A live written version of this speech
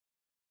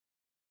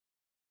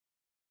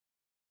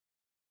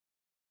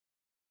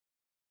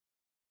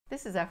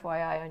This is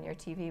FYI on Your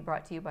TV,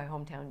 brought to you by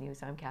Hometown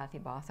News. I'm Kathy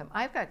Botham.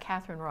 I've got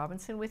Catherine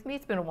Robinson with me.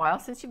 It's been a while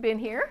since you've been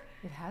here.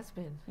 It has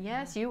been.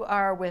 Yes, you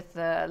are with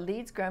the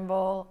Leeds,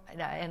 Grenville,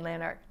 and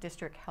Lanark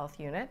District Health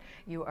Unit.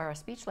 You are a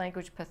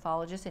speech-language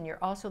pathologist, and you're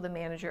also the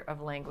manager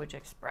of Language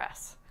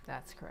Express.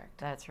 That's correct.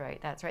 That's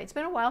right, that's right. It's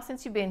been a while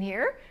since you've been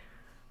here.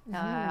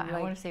 I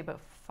like want to say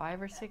about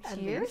 5 or 6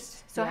 at years.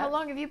 least, So yeah. how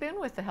long have you been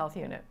with the health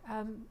unit?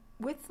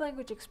 With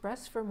Language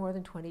Express for more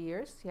than 20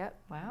 years, yep.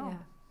 Wow. Yeah.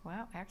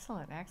 Wow,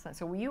 excellent, excellent.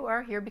 So you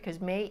are here because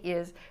May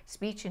is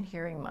Speech and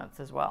Hearing Month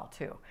as well,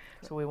 too.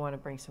 So we want to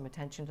bring some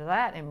attention to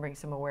that and bring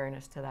some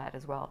awareness to that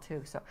as well,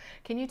 too. So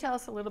can you tell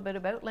us a little bit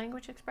about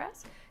Language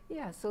Express?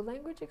 Yeah, so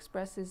Language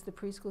Express is the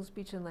preschool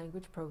speech and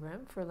language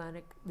program for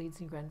Lanark, Leeds,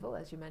 and Grenville,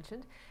 as you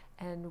mentioned.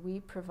 And we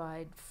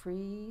provide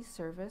free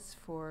service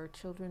for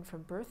children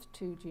from birth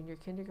to junior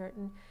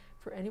kindergarten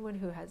for anyone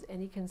who has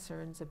any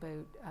concerns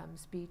about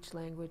speech,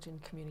 language,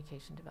 and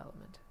communication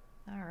development.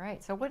 All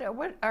right. So what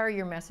are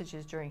your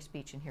messages during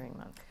Speech and Hearing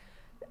Month?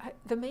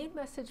 The main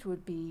message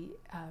would be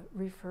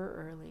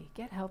refer early,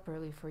 get help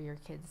early for your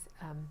kids.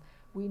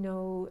 We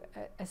know,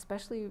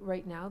 especially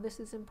right now,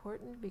 this is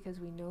important because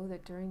we know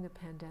that during the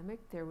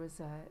pandemic there was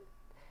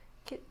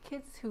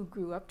kids who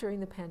grew up during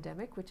the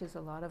pandemic, which is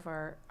a lot of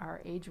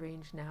our age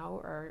range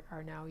now, are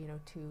now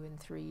 2 and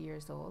 3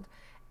 years old,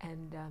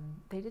 and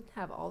they didn't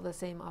have all the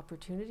same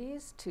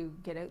opportunities to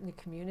get out in the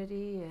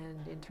community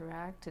and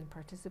interact and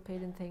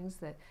participate in things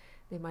that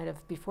they might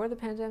have before the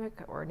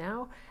pandemic or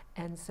now,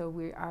 and so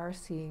we are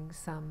seeing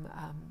some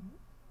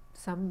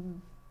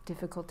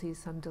difficulties,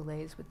 some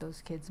delays with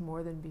those kids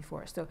more than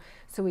before. So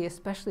we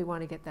especially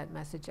want to get that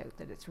message out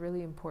that it's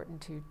really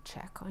important to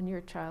check on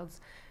your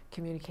child's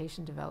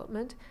communication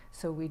development.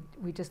 So we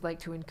just like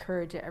to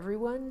encourage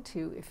everyone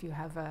to, if you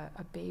have a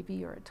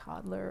baby or a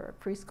toddler or a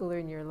preschooler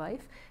in your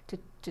life, to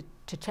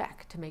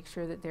check, to make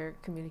sure that their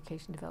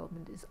communication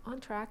development is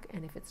on track,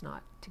 and if it's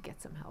not, to get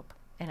some help.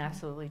 And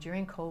absolutely,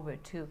 during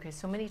COVID too, because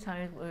so many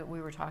times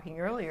we were talking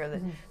earlier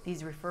that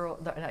these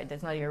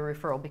there's not even a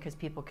referral because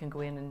people can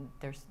go in and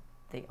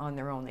they on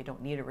their own, they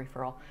don't need a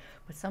referral.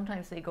 But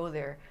sometimes they go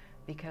there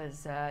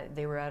because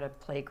they were at a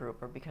play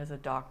group or because a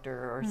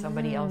doctor or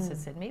somebody else had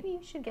said, maybe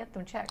you should get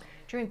them checked.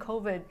 During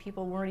COVID,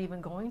 people weren't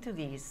even going to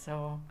these,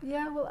 so.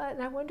 Yeah, well,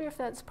 and I wonder if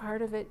that's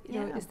part of it, you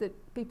know, is that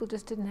people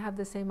just didn't have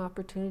the same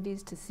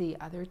opportunities to see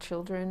other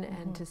children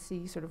and to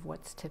see sort of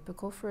what's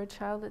typical for a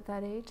child at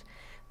that age.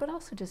 But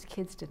also just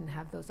kids didn't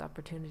have those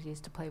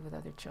opportunities to play with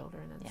other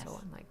children and so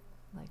on, like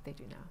they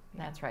do now.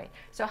 Yeah. That's right.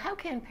 So how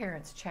can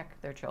parents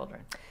check their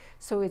children?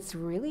 So it's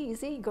really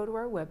easy. Go to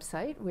our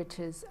website, which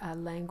is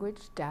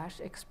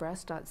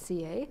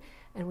language-express.ca,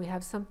 and we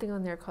have something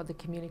on there called the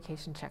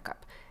Communication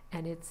Checkup.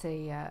 And it's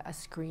a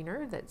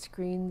screener that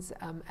screens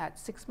at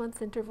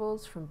 6-month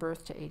intervals from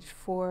birth to age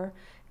 4.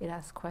 It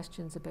asks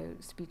questions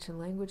about speech and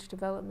language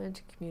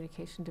development,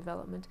 communication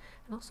development,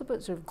 and also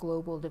about sort of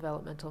global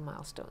developmental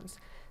milestones.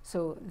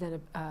 So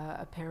then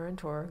a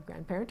parent or a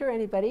grandparent or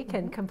anybody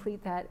can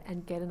complete that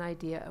and get an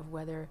idea of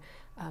whether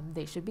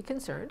they should be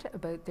concerned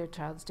about their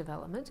child's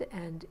development,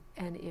 and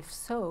if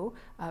so,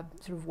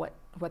 sort of what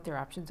their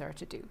options are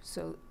to do.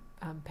 So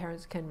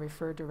parents can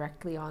refer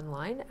directly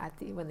online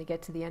when they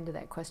get to the end of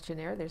that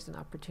questionnaire. There's an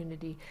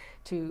opportunity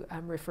to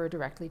refer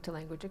directly to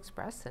Language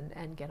Express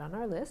and get on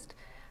our list.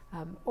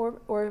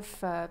 Or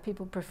if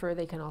people prefer,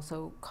 they can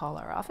also call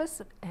our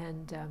office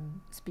and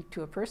speak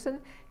to a person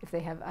if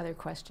they have other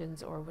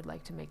questions or would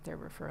like to make their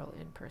referral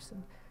in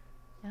person.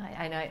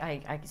 Yeah, and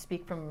I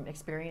speak from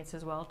experience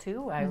as well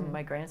too.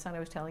 My grandson, I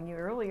was telling you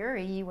earlier,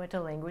 he went to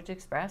Language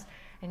Express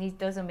and he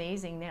does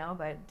amazing now,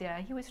 but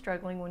he was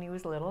struggling when he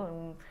was little,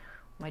 and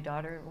my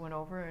daughter went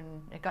over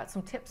and it got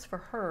some tips for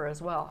her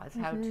as well as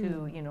how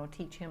to,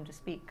 teach him to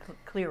speak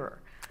clearer.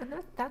 And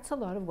that's a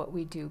lot of what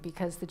we do,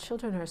 because the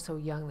children are so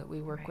young that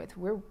we work with.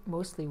 We're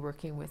mostly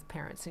working with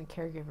parents and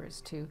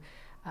caregivers to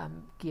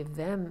give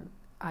them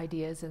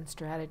ideas and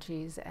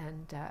strategies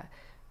and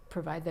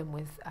provide them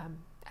with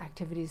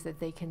activities that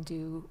they can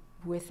do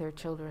with their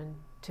children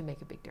to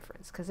make a big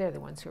difference, because they're the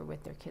ones who are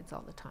with their kids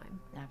all the time.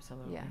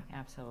 Absolutely, yeah.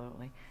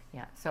 Absolutely.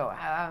 Yeah. So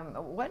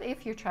what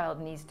if your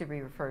child needs to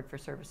be referred for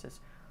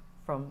services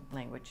from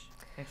Language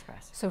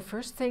Express? So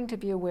first thing to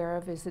be aware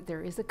of is that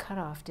there is a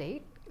cutoff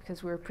date,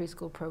 because we're a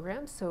preschool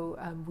program, so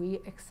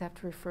we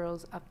accept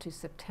referrals up to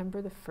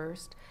September the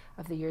 1st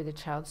of the year the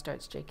child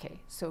starts JK.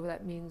 So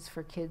that means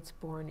for kids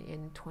born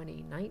in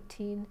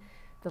 2019,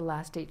 the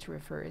last date to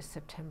refer is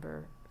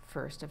September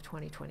 1st of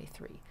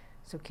 2023.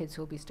 So kids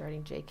who will be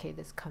starting JK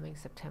this coming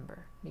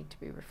September need to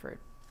be referred.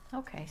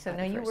 Okay, so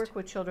now you work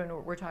with children.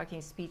 We're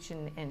talking Speech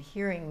and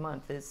Hearing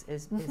Month is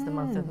the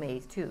month of May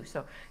too.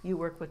 So you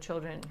work with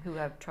children who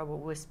have trouble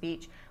with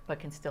speech but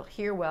can still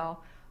hear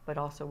well, but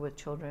also with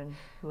children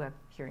who have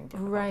hearing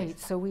difficulties. Right,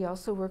 so we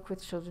also work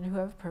with children who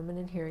have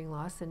permanent hearing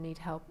loss and need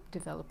help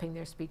developing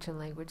their speech and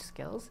language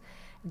skills.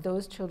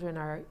 Those children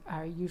are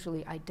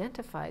usually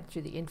identified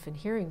through the infant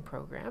hearing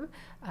program,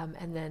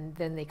 and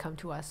then they come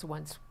to us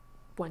once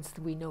once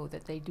we know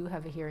that they do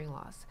have a hearing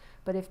loss.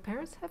 But if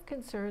parents have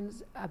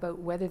concerns about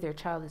whether their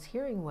child is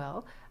hearing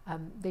well,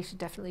 they should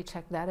definitely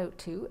check that out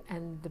too.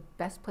 And the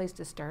best place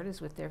to start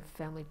is with their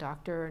family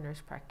doctor or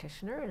nurse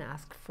practitioner and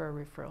ask for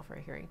a referral for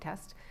a hearing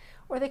test.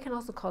 Or they can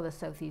also call the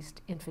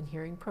Southeast Infant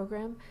Hearing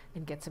Program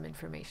and get some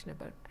information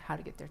about how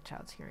to get their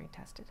child's hearing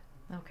tested.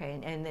 Okay,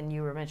 and then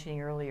you were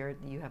mentioning earlier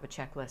you have a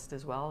checklist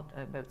as well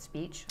about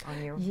speech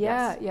on your...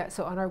 Yeah,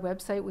 so on our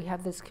website we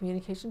have this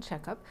communication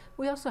checkup.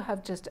 We also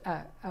have just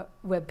a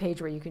web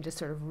page where you can just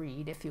sort of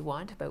read if you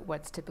want about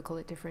what's typical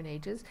at different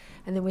ages.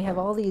 And then we have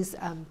all these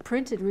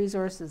printed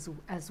resources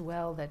as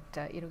well that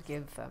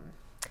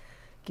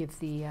give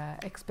the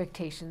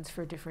expectations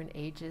for different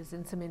ages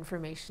and some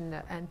information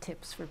and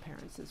tips for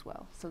parents as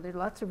well. So there are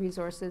lots of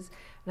resources,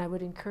 and I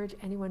would encourage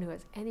anyone who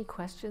has any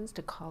questions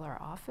to call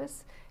our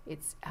office.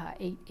 It's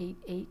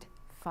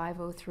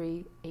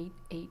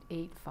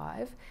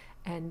 888-503-8885.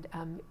 And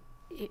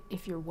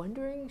if you're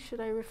wondering, should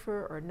I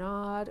refer or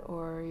not,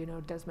 or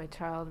does my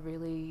child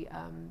really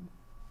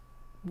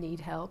need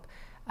help,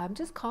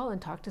 just call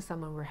and talk to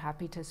someone. We're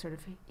happy to sort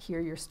of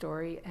hear your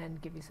story and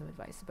give you some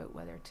advice about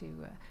whether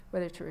to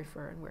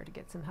refer and where to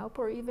get some help,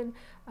 or even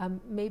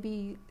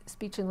maybe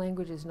speech and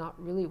language is not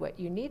really what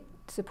you need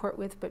support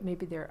with, but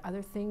maybe there are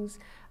other things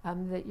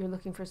that you're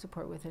looking for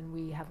support with, and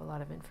we have a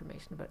lot of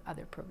information about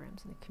other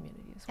programs in the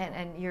community as well.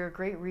 And you're a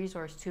great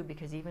resource too,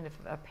 because even if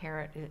a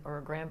parent or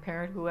a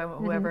grandparent,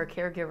 whoever, a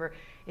caregiver,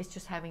 is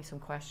just having some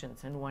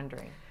questions and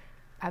wondering.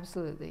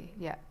 Absolutely,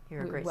 yeah.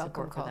 You're a great welcome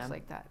support for calls them.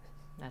 like that.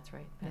 That's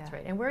right, that's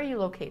right. And where are you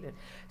located?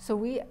 So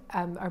we,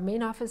 our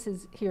main office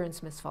is here in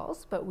Smiths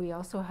Falls, but we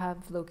also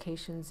have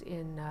locations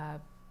in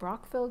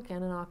Brockville,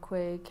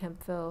 Gananoque,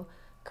 Kempville,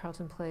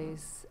 Carleton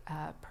Place,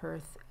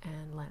 Perth,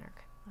 and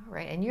Lanark. All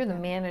right, and you're the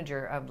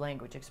manager of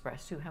Language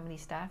Express too. How many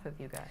staff have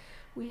you got?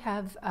 We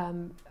have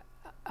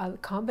a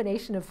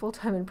combination of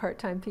full-time and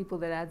part-time people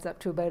that adds up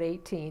to about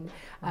 18,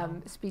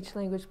 speech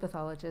language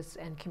pathologists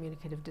and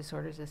communicative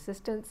disorders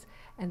assistants,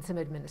 and some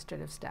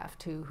administrative staff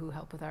too who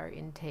help with our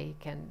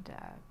intake and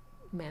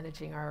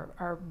managing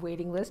our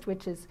waiting list,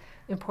 which is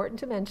important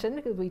to mention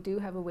because we do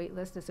have a wait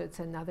list, so it's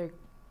another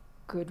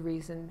good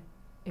reason,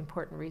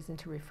 important reason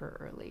to refer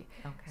early.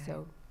 Okay.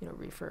 So,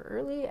 refer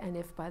early, and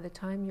if by the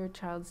time your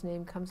child's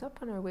name comes up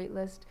on our wait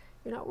list,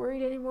 you're not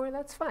worried anymore,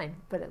 that's fine,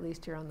 but at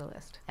least you're on the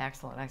list.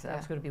 Excellent. That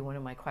was going to be one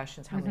of my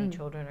questions. How many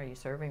children are you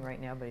serving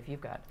right now? But if you've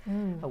got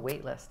a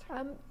wait list.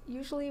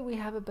 Usually we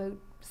have about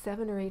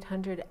 700 or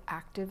 800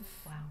 active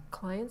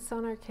clients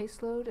on our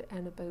caseload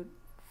and about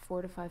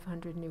 400 to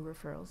 500 new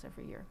referrals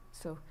every year.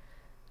 So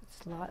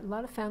it's a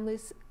lot of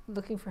families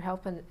looking for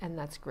help, and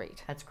that's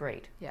great. That's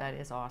great. Yeah. That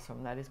is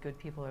awesome. That is good.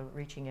 People are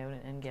reaching out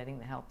and getting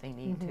the help they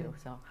need too.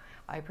 So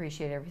I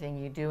appreciate everything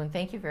you do, and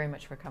thank you very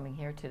much for coming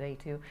here today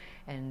too,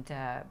 and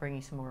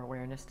bringing some more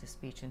awareness to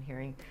Speech and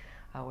Hearing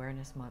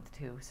Awareness Month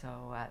too.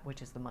 So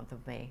which is the month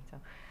of May. So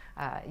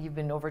you've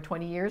been over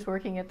 20 years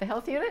working at the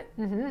health unit.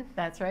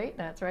 That's right.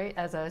 That's right.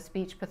 As a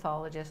speech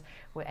pathologist,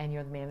 and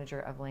you're the manager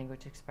of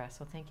Language Express.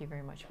 So thank you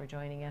very much for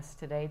joining us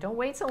today. Don't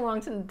wait so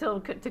long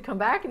to come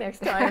back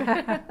next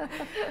time.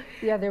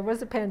 Yeah, there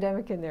was a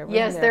pandemic in there.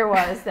 Yes, there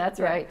was. That's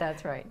right.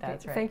 That's right.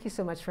 That's right. Thank you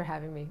so much for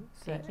having me.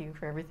 Thank you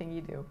for everything you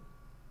do.